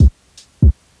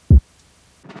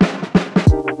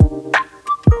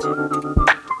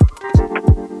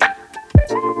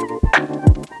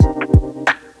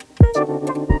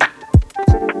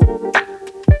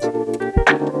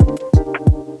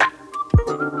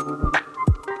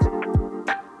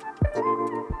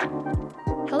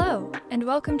and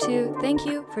welcome to Thank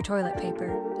You for Toilet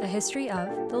Paper, a history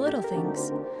of the little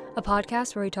things, a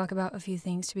podcast where we talk about a few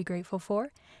things to be grateful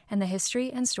for and the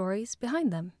history and stories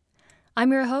behind them.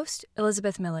 I'm your host,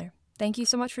 Elizabeth Miller. Thank you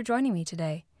so much for joining me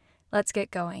today. Let's get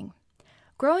going.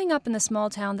 Growing up in the small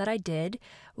town that I did,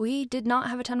 we did not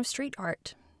have a ton of street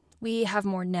art. We have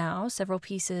more now, several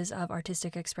pieces of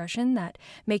artistic expression that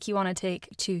make you want to take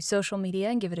to social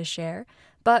media and give it a share.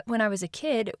 But when I was a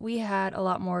kid, we had a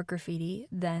lot more graffiti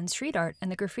than street art,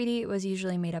 and the graffiti was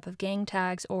usually made up of gang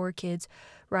tags or kids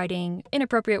writing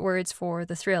inappropriate words for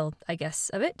the thrill, I guess,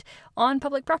 of it, on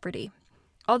public property.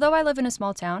 Although I live in a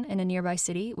small town in a nearby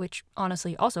city, which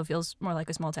honestly also feels more like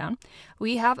a small town,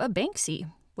 we have a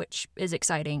Banksy, which is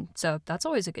exciting, so that's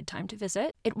always a good time to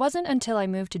visit. It wasn't until I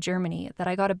moved to Germany that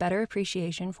I got a better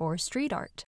appreciation for street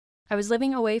art. I was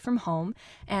living away from home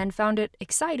and found it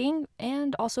exciting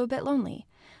and also a bit lonely.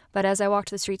 But as I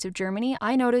walked the streets of Germany,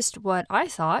 I noticed what I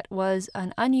thought was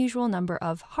an unusual number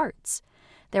of hearts.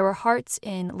 There were hearts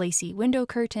in lacy window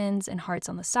curtains and hearts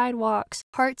on the sidewalks,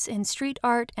 hearts in street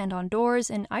art and on doors,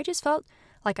 and I just felt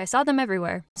like I saw them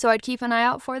everywhere. So I'd keep an eye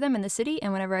out for them in the city,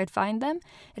 and whenever I'd find them,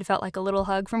 it felt like a little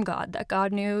hug from God, that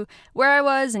God knew where I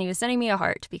was and he was sending me a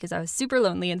heart because I was super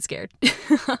lonely and scared.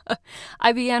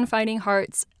 I began finding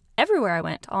hearts everywhere I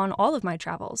went on all of my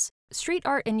travels. Street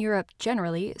art in Europe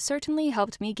generally certainly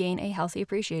helped me gain a healthy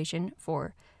appreciation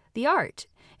for the art.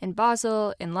 In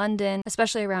Basel, in London,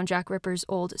 especially around Jack Ripper's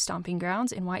old stomping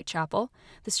grounds in Whitechapel,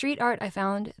 the street art I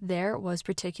found there was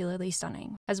particularly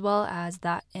stunning. As well as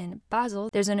that in Basel,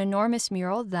 there's an enormous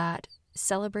mural that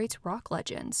celebrates rock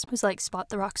legends. It was like Spot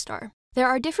the Rock Star. There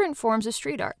are different forms of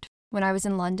street art. When I was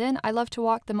in London, I loved to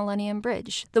walk the Millennium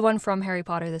Bridge, the one from Harry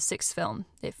Potter, the sixth film,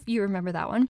 if you remember that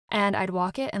one. And I'd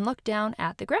walk it and look down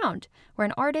at the ground, where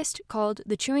an artist called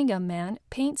the Chewing Gum Man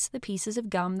paints the pieces of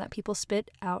gum that people spit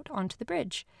out onto the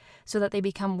bridge, so that they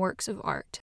become works of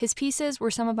art. His pieces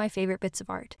were some of my favorite bits of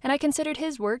art, and I considered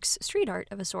his works street art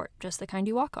of a sort, just the kind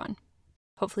you walk on.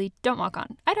 Hopefully don't walk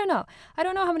on. I don't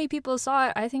know how many people saw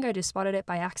it. I think I just spotted it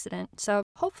by accident. So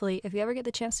hopefully, if you ever get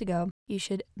the chance to go, you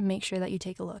should make sure that you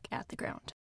take a look at the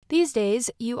ground. These days,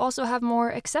 you also have more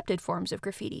accepted forms of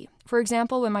graffiti. For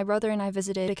example, when my brother and I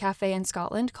visited a cafe in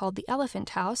Scotland called the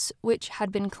Elephant House, which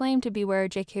had been claimed to be where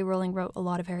J.K. Rowling wrote a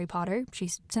lot of Harry Potter.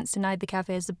 She's since denied the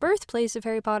cafe as the birthplace of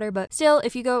Harry Potter, but still,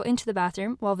 if you go into the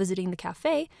bathroom while visiting the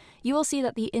cafe, you will see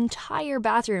that the entire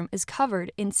bathroom is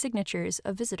covered in signatures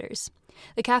of visitors.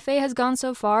 The cafe has gone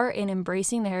so far in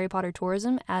embracing the Harry Potter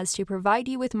tourism as to provide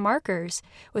you with markers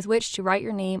with which to write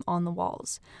your name on the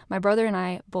walls. My brother and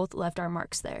I both left our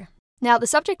marks there. Now, the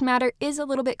subject matter is a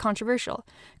little bit controversial.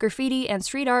 Graffiti and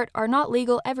street art are not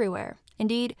legal everywhere.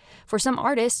 Indeed, for some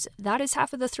artists, that is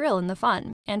half of the thrill and the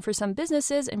fun. And for some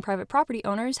businesses and private property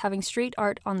owners, having street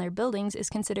art on their buildings is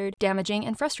considered damaging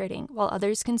and frustrating, while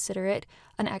others consider it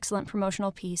an excellent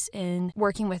promotional piece in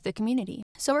working with the community.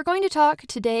 So we're going to talk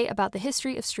today about the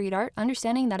history of street art,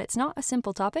 understanding that it's not a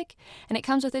simple topic, and it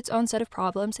comes with its own set of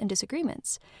problems and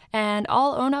disagreements. And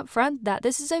I'll own up front that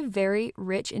this is a very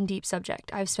rich and deep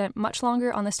subject. I've spent much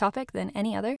longer on this topic than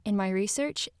any other in my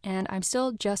research, and I'm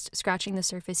still just scratching the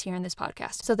surface here in this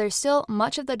podcast. So there's still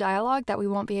much of the dialogue that we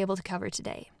won't be able to cover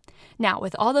today. Now,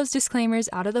 with all those disclaimers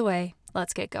out of the way,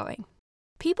 let's get going.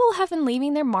 People have been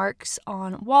leaving their marks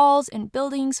on walls and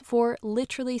buildings for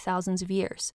literally thousands of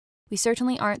years. We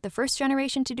certainly aren't the first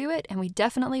generation to do it, and we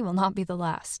definitely will not be the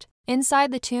last.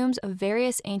 Inside the tombs of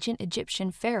various ancient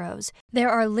Egyptian pharaohs, there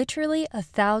are literally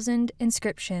 1,000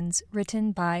 inscriptions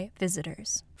written by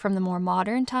visitors, from the more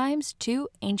modern times to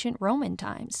ancient Roman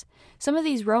times. Some of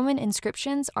these Roman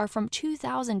inscriptions are from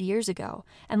 2,000 years ago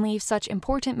and leave such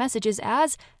important messages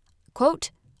as,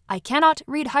 quote, "I cannot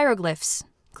read hieroglyphs,"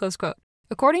 close quote.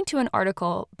 According to an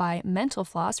article by Mental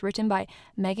Floss written by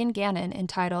Megan Gannon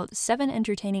entitled 7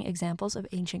 Entertaining Examples of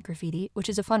Ancient Graffiti, which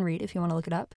is a fun read if you want to look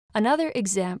it up, another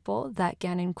example that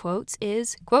Gannon quotes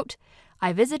is, quote,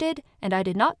 "I visited and I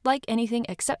did not like anything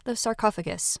except the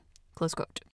sarcophagus," close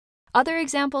quote. Other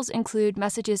examples include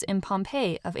messages in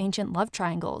Pompeii of ancient love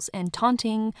triangles and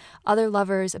taunting other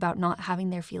lovers about not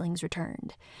having their feelings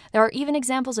returned. There are even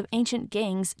examples of ancient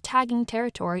gangs tagging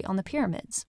territory on the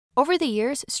pyramids. Over the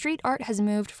years, street art has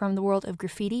moved from the world of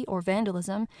graffiti or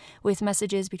vandalism, with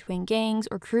messages between gangs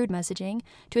or crude messaging,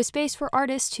 to a space for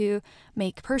artists to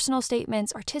make personal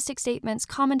statements, artistic statements,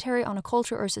 commentary on a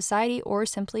culture or society, or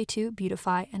simply to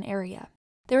beautify an area.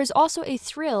 There is also a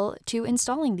thrill to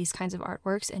installing these kinds of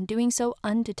artworks and doing so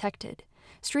undetected.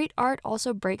 Street art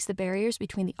also breaks the barriers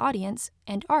between the audience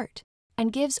and art,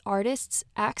 and gives artists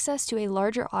access to a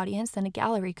larger audience than a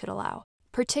gallery could allow.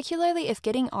 particularly if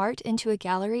getting art into a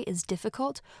gallery is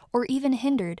difficult or even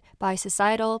hindered by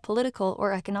societal, political,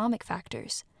 or economic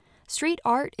factors. Street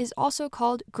art is also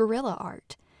called guerrilla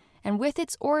art, and with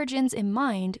its origins in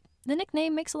mind, the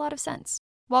nickname makes a lot of sense.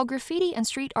 While graffiti and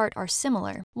street art are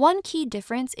similar, one key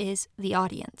difference is the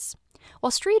audience.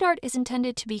 While street art is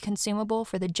intended to be consumable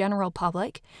for the general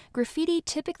public, graffiti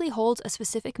typically holds a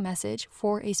specific message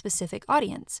for a specific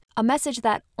audience, a message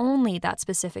that only that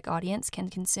specific audience can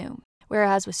consume.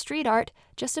 Whereas with street art,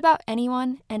 just about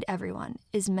anyone and everyone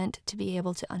is meant to be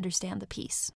able to understand the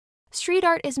piece. Street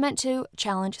art is meant to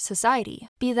challenge society,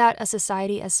 be that a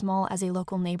society as small as a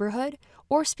local neighborhood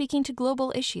or speaking to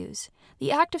global issues.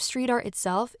 The act of street art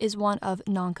itself is one of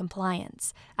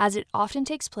non-compliance, as it often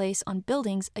takes place on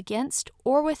buildings against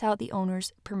or without the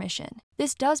owner's permission.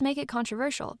 This does make it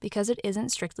controversial because it isn't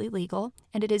strictly legal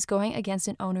and it is going against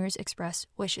an owner's express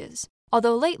wishes.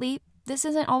 Although lately, this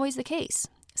isn't always the case.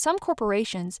 Some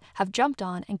corporations have jumped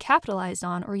on and capitalized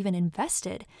on or even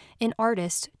invested in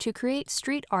artists to create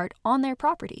street art on their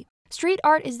property. Street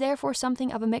art is therefore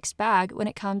something of a mixed bag when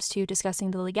it comes to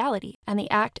discussing the legality and the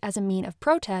act as a mean of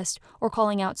protest or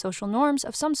calling out social norms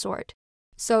of some sort.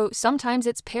 So sometimes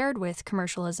it's paired with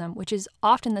commercialism, which is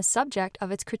often the subject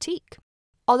of its critique.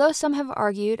 Although some have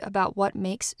argued about what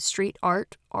makes street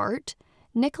art art,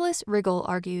 Nicholas Riggle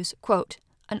argues, quote,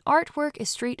 "An artwork is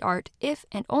street art if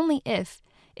and only if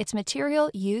its material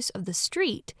use of the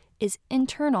street is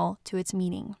internal to its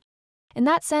meaning. In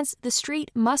that sense, the street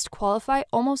must qualify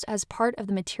almost as part of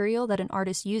the material that an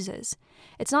artist uses.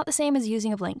 It's not the same as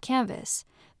using a blank canvas.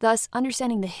 Thus,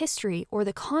 understanding the history or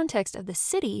the context of the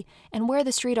city and where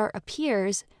the street art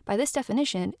appears, by this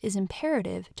definition, is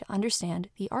imperative to understand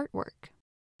the artwork."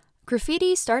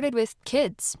 Graffiti started with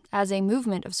kids as a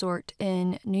movement of sort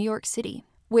in New York City,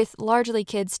 with largely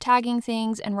kids tagging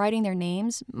things and writing their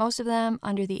names, most of them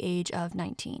under the age of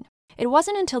 19. It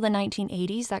wasn't until the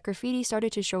 1980s that graffiti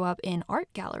started to show up in art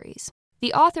galleries.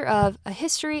 The author of A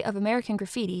History of American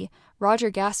Graffiti, Roger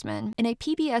Gassman, in a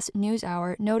PBS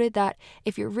NewsHour noted that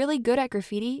if you're really good at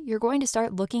graffiti, you're going to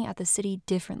start looking at the city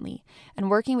differently and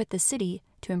working with the city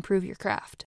to improve your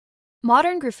craft.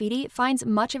 Modern graffiti finds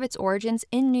much of its origins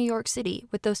in New York City,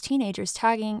 with those teenagers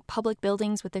tagging public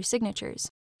buildings with their signatures.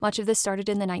 Much of this started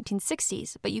in the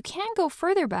 1960s, but you can go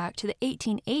further back to the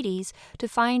 1880s to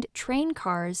find train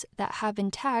cars that have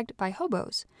been tagged by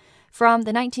hobos. From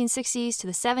the 1960s to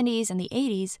the 70s and the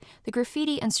 80s, the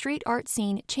graffiti and street art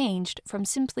scene changed from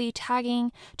simply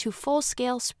tagging to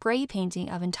full-scale spray painting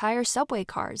of entire subway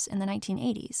cars in the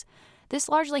 1980s. This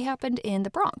largely happened in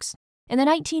the Bronx. In the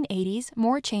 1980s,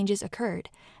 more changes occurred,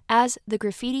 as the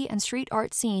graffiti and street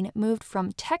art scene moved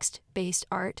from text-based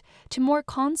art to more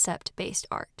concept-based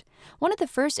art. One of the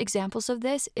first examples of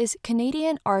this is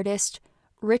Canadian artist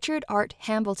Richard Art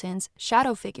Hambleton's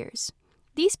shadow figures.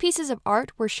 These pieces of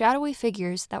art were shadowy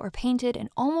figures that were painted and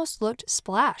almost looked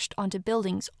splashed onto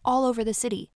buildings all over the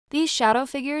city. These shadow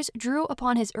figures drew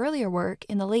upon his earlier work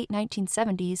in the late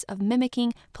 1970s of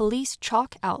mimicking police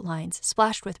chalk outlines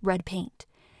splashed with red paint.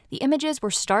 The images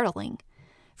were startling.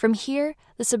 From here,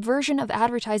 the subversion of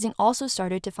advertising also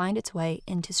started to find its way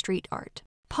into street art.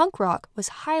 Punk rock was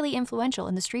highly influential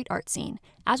in the street art scene,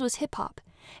 as was hip-hop.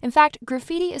 In fact,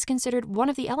 graffiti is considered one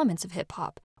of the elements of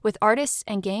hip-hop, with artists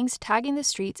and gangs tagging the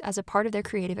streets as a part of their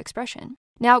creative expression.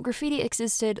 Now, graffiti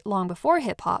existed long before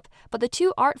hip-hop, but the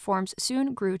two art forms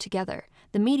soon grew together.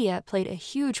 The media played a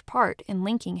huge part in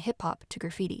linking hip-hop to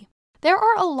graffiti. There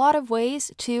are a lot of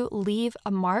ways to leave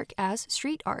a mark as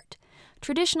street art.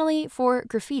 Traditionally, for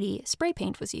graffiti, spray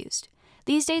paint was used.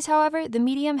 These days, however, the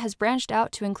medium has branched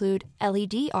out to include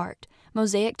LED art,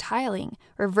 mosaic tiling,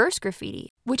 reverse graffiti,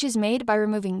 which is made by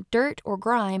removing dirt or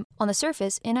grime on the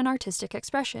surface in an artistic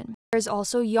expression. There's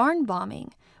also yarn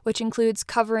bombing, which includes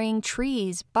covering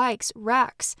trees, bikes,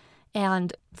 racks,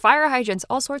 and fire hydrants,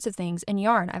 all sorts of things in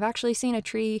yarn. I've actually seen a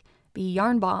tree be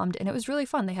yarn bombed, and it was really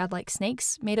fun. They had like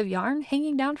snakes made of yarn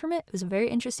hanging down from it. It was a very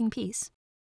interesting piece.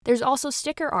 There's also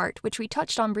sticker art, which we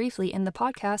touched on briefly in the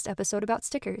podcast episode about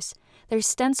stickers. There's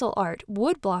stencil art,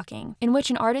 wood blocking, in which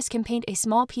an artist can paint a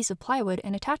small piece of plywood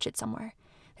and attach it somewhere.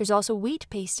 There's also wheat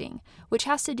pasting, which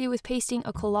has to do with pasting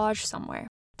a collage somewhere.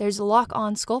 There's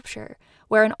lock-on sculpture,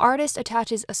 where an artist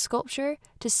attaches a sculpture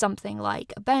to something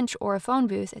like a bench or a phone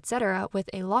booth, etc. with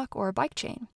a lock or a bike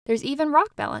chain. There's even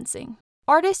rock balancing.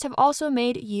 Artists have also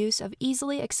made use of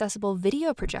easily accessible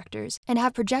video projectors and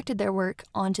have projected their work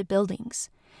onto buildings.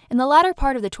 In the latter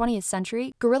part of the 20th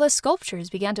century, guerrilla sculptures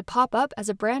began to pop up as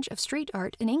a branch of street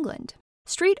art in England.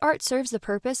 Street art serves the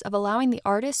purpose of allowing the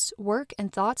artist's work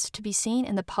and thoughts to be seen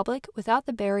in the public without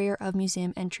the barrier of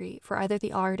museum entry for either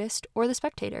the artist or the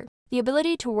spectator. The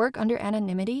ability to work under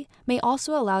anonymity may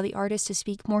also allow the artist to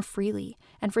speak more freely,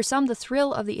 and for some, the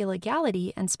thrill of the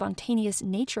illegality and spontaneous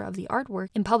nature of the artwork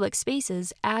in public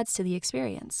spaces adds to the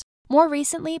experience. More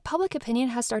recently, public opinion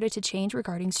has started to change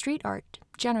regarding street art,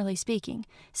 generally speaking,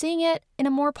 seeing it in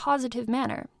a more positive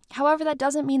manner. However, that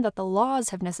doesn't mean that the laws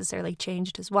have necessarily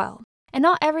changed as well. And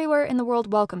not everywhere in the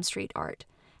world welcomes street art.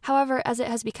 However, as it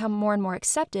has become more and more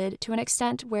accepted to an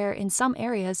extent where in some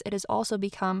areas it has also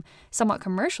become somewhat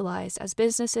commercialized as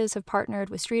businesses have partnered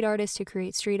with street artists to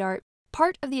create street art,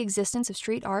 part of the existence of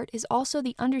street art is also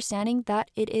the understanding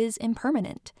that it is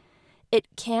impermanent. It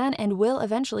can and will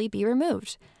eventually be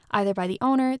removed, either by the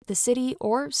owner, the city,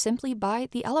 or simply by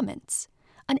the elements.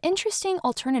 An interesting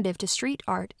alternative to street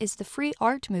art is the free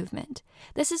art movement.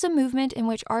 This is a movement in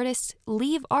which artists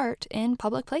leave art in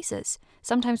public places,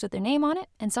 sometimes with their name on it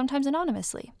and sometimes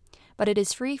anonymously, but it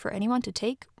is free for anyone to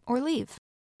take or leave.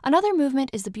 Another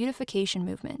movement is the beautification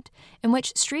movement, in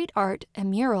which street art and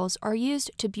murals are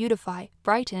used to beautify,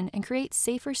 brighten, and create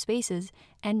safer spaces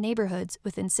and neighborhoods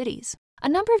within cities. A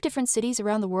number of different cities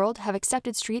around the world have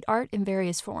accepted street art in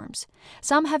various forms.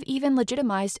 Some have even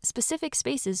legitimized specific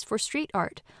spaces for street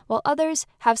art, while others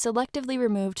have selectively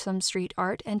removed some street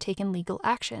art and taken legal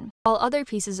action, while other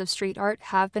pieces of street art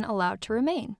have been allowed to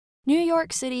remain. New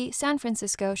York City, San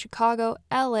Francisco, Chicago,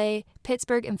 LA,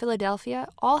 Pittsburgh, and Philadelphia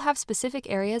all have specific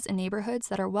areas and neighborhoods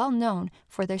that are well known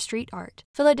for their street art.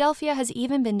 Philadelphia has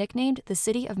even been nicknamed the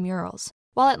City of Murals.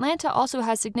 While Atlanta also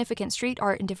has significant street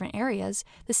art in different areas,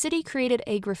 the city created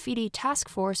a graffiti task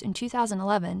force in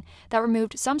 2011 that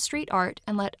removed some street art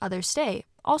and let others stay,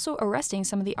 also arresting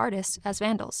some of the artists as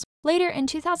vandals. Later in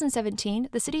 2017,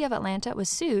 the city of Atlanta was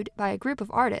sued by a group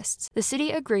of artists. The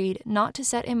city agreed not to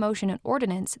set in motion an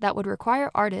ordinance that would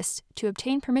require artists to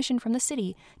obtain permission from the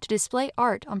city to display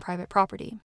art on private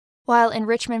property. While in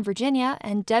Richmond, Virginia,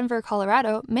 and Denver,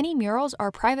 Colorado, many murals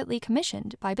are privately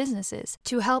commissioned by businesses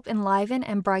to help enliven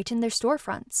and brighten their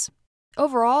storefronts.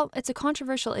 Overall, it's a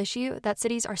controversial issue that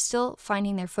cities are still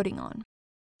finding their footing on.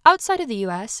 Outside of the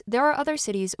US, there are other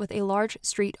cities with a large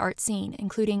street art scene,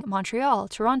 including Montreal,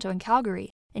 Toronto, and Calgary,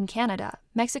 in Canada,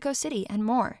 Mexico City, and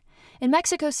more. In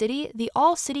Mexico City, the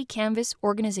All City Canvas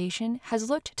organization has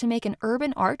looked to make an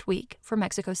urban art week for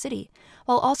Mexico City,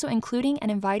 while also including and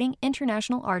inviting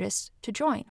international artists to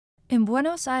join. In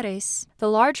Buenos Aires, the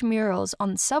large murals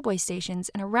on subway stations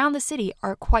and around the city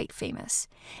are quite famous.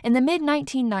 In the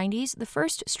mid-1990s, the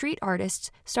first street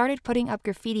artists started putting up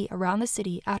graffiti around the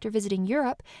city after visiting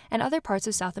Europe and other parts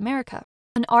of South America.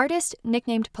 An artist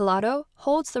nicknamed Pelado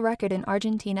holds the record in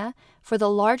Argentina for the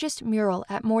largest mural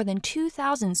at more than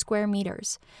 2,000 square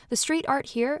meters. The street art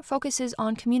here focuses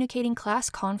on communicating class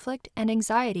conflict and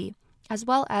anxiety, as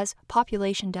well as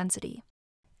population density.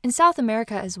 In South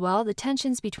America as well, the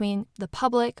tensions between the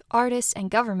public, artists,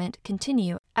 and government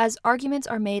continue as arguments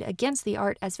are made against the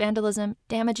art as vandalism,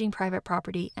 damaging private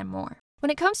property, and more. When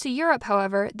it comes to Europe,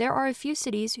 however, there are a few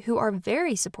cities who are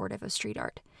very supportive of street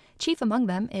art. Chief among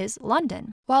them is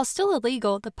London. While still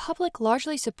illegal, the public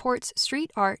largely supports street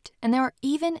art, and there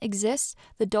even exists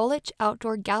the Dulwich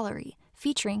Outdoor Gallery,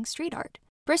 featuring street art.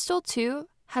 Bristol, too,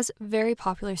 has very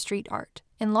popular street art,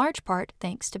 in large part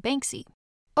thanks to Banksy.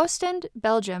 Ostend,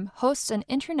 Belgium, hosts an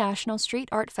international street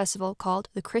art festival called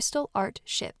the Crystal Art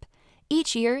Ship.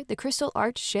 Each year, the Crystal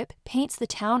Art Ship paints the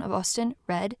town of Ostend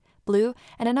red, blue,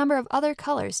 and a number of other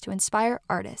colors to inspire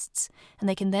artists, and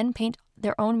they can then paint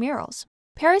their own murals.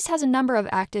 Paris has a number of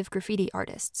active graffiti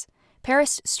artists.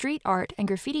 Paris' street art and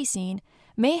graffiti scene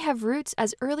may have roots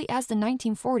as early as the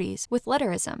 1940s with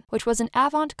Letterism, which was an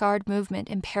avant-garde movement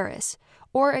in Paris,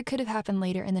 or it could have happened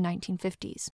later in the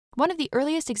 1950s. One of the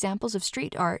earliest examples of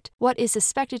street art, what is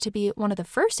suspected to be one of the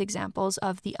first examples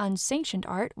of the unsanctioned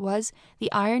art, was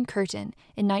The Iron Curtain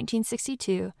in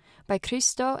 1962 by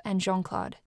Christo and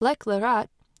Jean-Claude. Lech Lerat,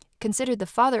 considered the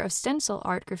father of stencil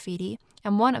art graffiti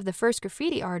and one of the first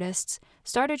graffiti artists,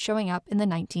 started showing up in the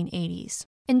 1980s.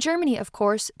 In Germany, of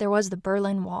course, there was the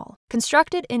Berlin Wall.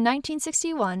 Constructed in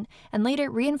 1961 and later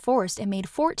reinforced and made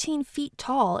 14 feet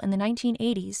tall in the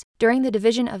 1980s, during the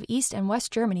division of East and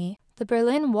West Germany, the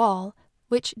Berlin Wall,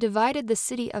 which divided the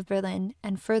city of Berlin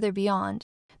and further beyond.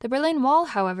 The Berlin Wall,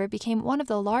 however, became one of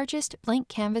the largest blank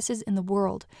canvases in the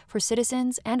world for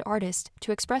citizens and artists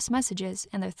to express messages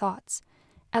and their thoughts,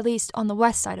 at least on the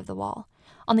west side of the wall.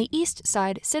 On the east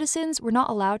side, citizens were not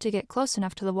allowed to get close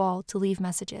enough to the wall to leave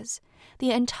messages.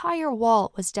 The entire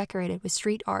wall was decorated with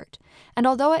street art, and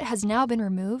although it has now been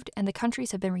removed and the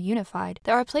countries have been reunified,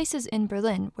 there are places in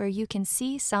Berlin where you can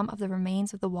see some of the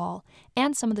remains of the wall,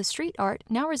 and some of the street art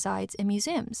now resides in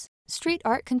museums. Street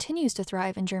art continues to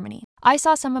thrive in Germany. I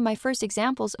saw some of my first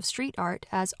examples of street art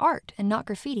as art and not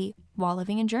graffiti while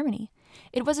living in Germany.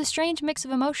 It was a strange mix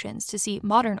of emotions to see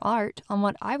modern art on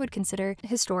what I would consider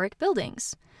historic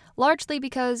buildings. Largely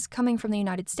because, coming from the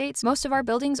United States, most of our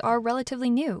buildings are relatively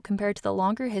new compared to the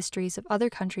longer histories of other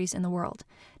countries in the world.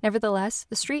 Nevertheless,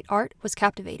 the street art was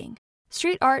captivating.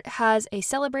 Street art has a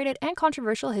celebrated and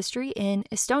controversial history in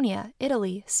Estonia,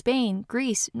 Italy, Spain,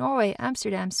 Greece, Norway,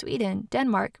 Amsterdam, Sweden,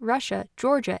 Denmark, Russia,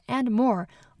 Georgia, and more,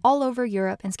 all over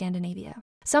Europe and Scandinavia.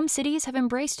 Some cities have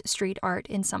embraced street art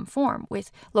in some form,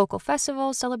 with local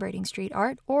festivals celebrating street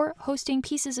art or hosting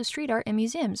pieces of street art in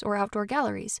museums or outdoor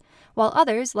galleries, while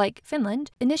others, like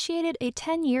Finland, initiated a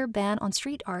 10-year ban on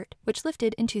street art, which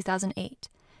lifted in 2008.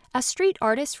 As street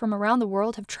artists from around the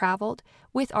world have traveled,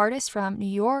 with artists from New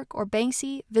York or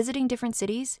Banksy visiting different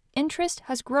cities, interest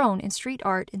has grown in street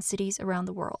art in cities around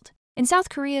the world. In South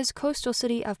Korea's coastal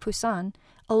city of Busan,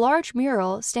 a large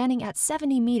mural standing at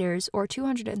 70 meters or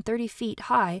 230 feet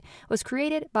high was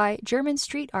created by German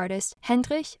street artist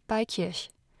Hendrich Beikirch.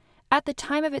 At the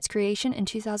time of its creation in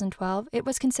 2012, it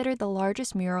was considered the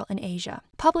largest mural in Asia.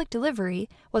 Public Delivery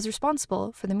was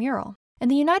responsible for the mural. In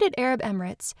the United Arab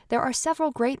Emirates, there are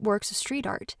several great works of street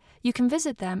art. You can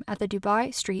visit them at the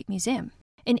Dubai Street Museum.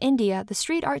 In India, the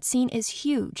street art scene is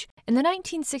huge. In the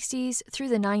 1960s through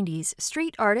the 90s,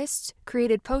 street artists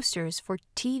created posters for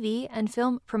TV and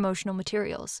film promotional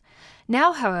materials.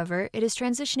 Now, however, it is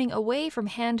transitioning away from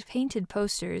hand-painted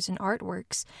posters and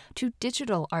artworks to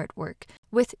digital artwork,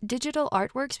 with digital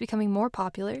artworks becoming more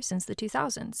popular since the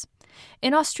 2000s.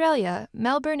 In Australia,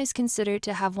 Melbourne is considered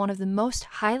to have one of the most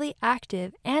highly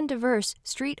active and diverse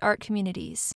street art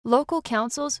communities. Local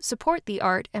councils support the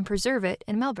art and preserve it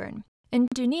in Melbourne. In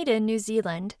Dunedin, New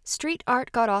Zealand, street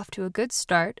art got off to a good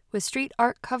start, with street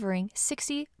art covering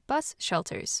 60 bus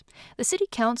shelters. The city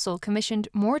council commissioned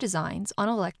more designs on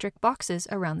electric boxes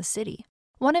around the city.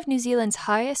 One of New Zealand's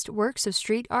highest works of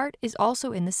street art is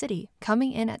also in the city,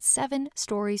 coming in at 7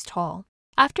 stories tall.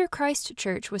 After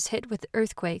Christchurch was hit with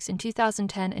earthquakes in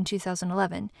 2010 and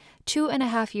 2011,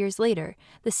 2.5 years later,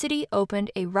 the city opened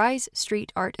a Rise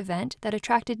Street Art event that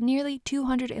attracted nearly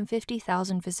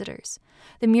 250,000 visitors.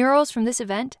 The murals from this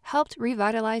event helped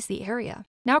revitalize the area.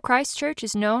 Now Christchurch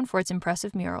is known for its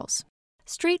impressive murals.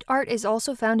 Street art is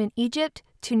also found in Egypt,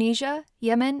 Tunisia,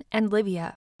 Yemen, and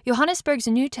Libya. Johannesburg's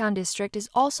Newtown district is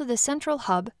also the central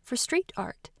hub for street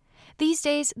art. These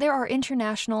days, there are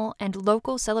international and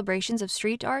local celebrations of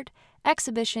street art,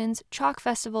 exhibitions, chalk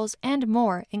festivals, and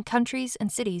more in countries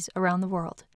and cities around the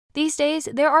world. These days,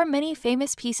 there are many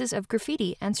famous pieces of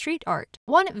graffiti and street art.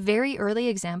 One very early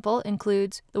example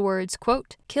includes the words,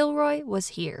 quote, "Kilroy was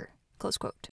here," close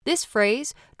quote. This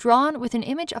phrase, drawn with an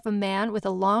image of a man with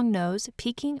a long nose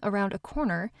peeking around a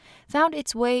corner, found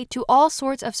its way to all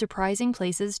sorts of surprising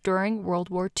places during World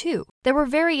War II. There were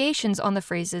variations on the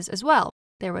phrases as well.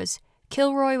 There was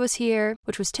Kilroy was here,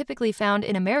 which was typically found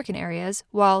in American areas,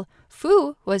 while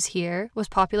Foo was here was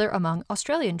popular among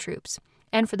Australian troops.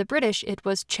 And for the British, it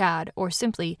was Chad, or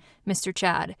simply Mr.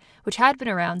 Chad, which had been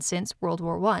around since World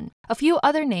War I. A few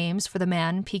other names for the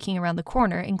man peeking around the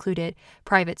corner included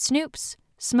Private Snoops,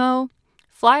 Smo,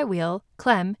 Flywheel,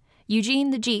 Clem,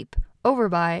 Eugene the Jeep,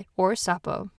 Overby, or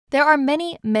Sapo. There are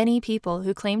many, many people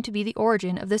who claim to be the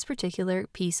origin of this particular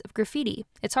piece of graffiti.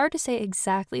 It's hard to say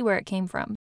exactly where it came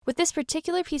from. With this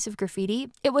particular piece of graffiti,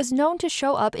 it was known to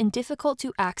show up in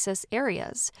difficult-to-access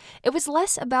areas. It was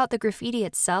less about the graffiti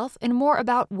itself and more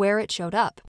about where it showed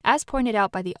up. As pointed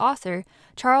out by the author,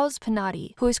 Charles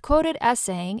Panatti, who is quoted as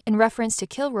saying, in reference to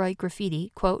Kilroy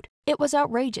graffiti, quote, "It was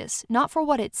outrageous, not for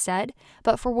what it said,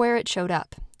 but for where it showed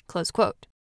up," close quote.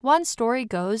 One story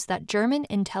goes that German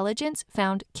intelligence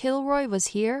found Kilroy was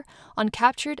here on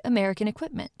captured American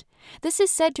equipment. This is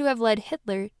said to have led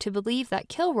Hitler to believe that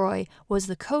Kilroy was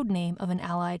the code name of an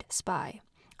Allied spy.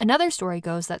 Another story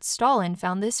goes that Stalin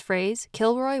found this phrase,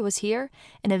 "Kilroy was here,"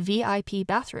 in a VIP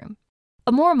bathroom.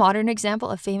 A more modern example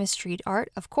of famous street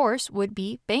art, of course, would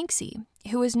be Banksy,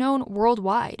 who is known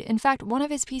worldwide. In fact, one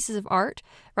of his pieces of art,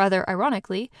 rather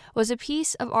ironically, was a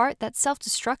piece of art that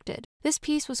self-destructed. This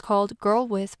piece was called Girl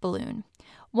with Balloon.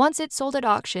 Once it sold at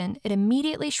auction, it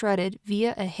immediately shredded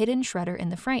via a hidden shredder in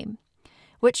the frame,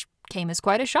 which came as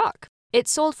quite a shock. It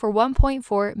sold for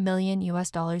 $1.4 million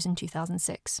in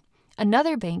 2006.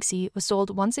 Another Banksy was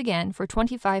sold once again for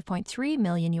 $25.3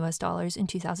 million in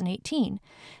 2018.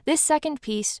 This second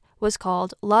piece was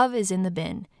called Love is in the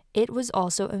Bin. It was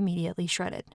also immediately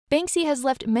shredded. Banksy has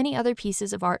left many other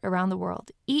pieces of art around the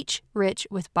world, each rich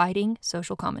with biting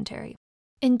social commentary.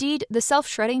 Indeed, the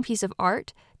self-shredding piece of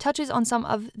art touches on some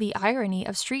of the irony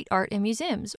of street art in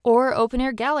museums, or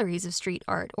open-air galleries of street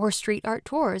art, or street art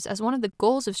tours, as one of the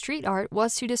goals of street art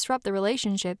was to disrupt the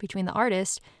relationship between the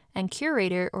artist and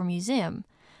curator or museum,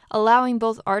 allowing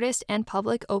both artist and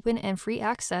public open and free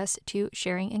access to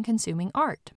sharing and consuming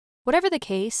art. Whatever the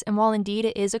case, and while indeed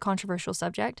it is a controversial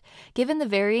subject, given the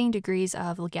varying degrees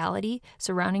of legality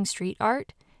surrounding street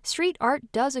art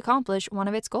does accomplish one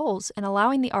of its goals in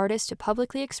allowing the artist to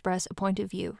publicly express a point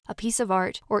of view, a piece of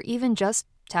art, or even just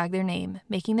tag their name,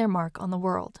 making their mark on the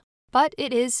world. But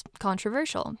it is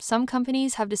controversial. Some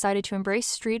companies have decided to embrace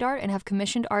street art and have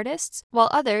commissioned artists, while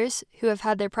others, who have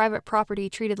had their private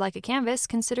property treated like a canvas,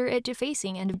 consider it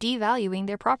defacing and devaluing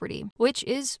their property, which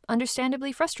is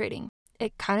understandably frustrating.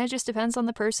 It kind of just depends on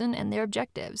the person and their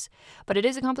objectives. But it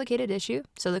is a complicated issue,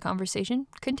 so the conversation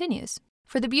continues.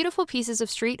 For the beautiful pieces of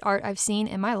street art I've seen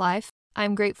in my life,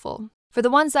 I'm grateful. For the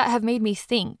ones that have made me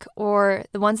think, or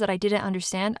the ones that I didn't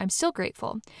understand, I'm still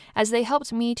grateful, as they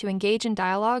helped me to engage in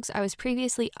dialogues I was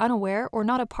previously unaware or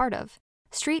not a part of.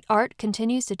 Street art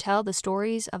continues to tell the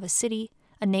stories of a city,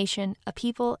 a nation, a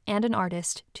people, and an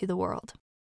artist to the world.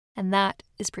 And that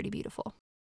is pretty beautiful.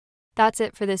 That's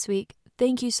it for this week.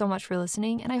 Thank you so much for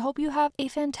listening, and I hope you have a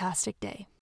fantastic day.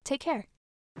 Take care.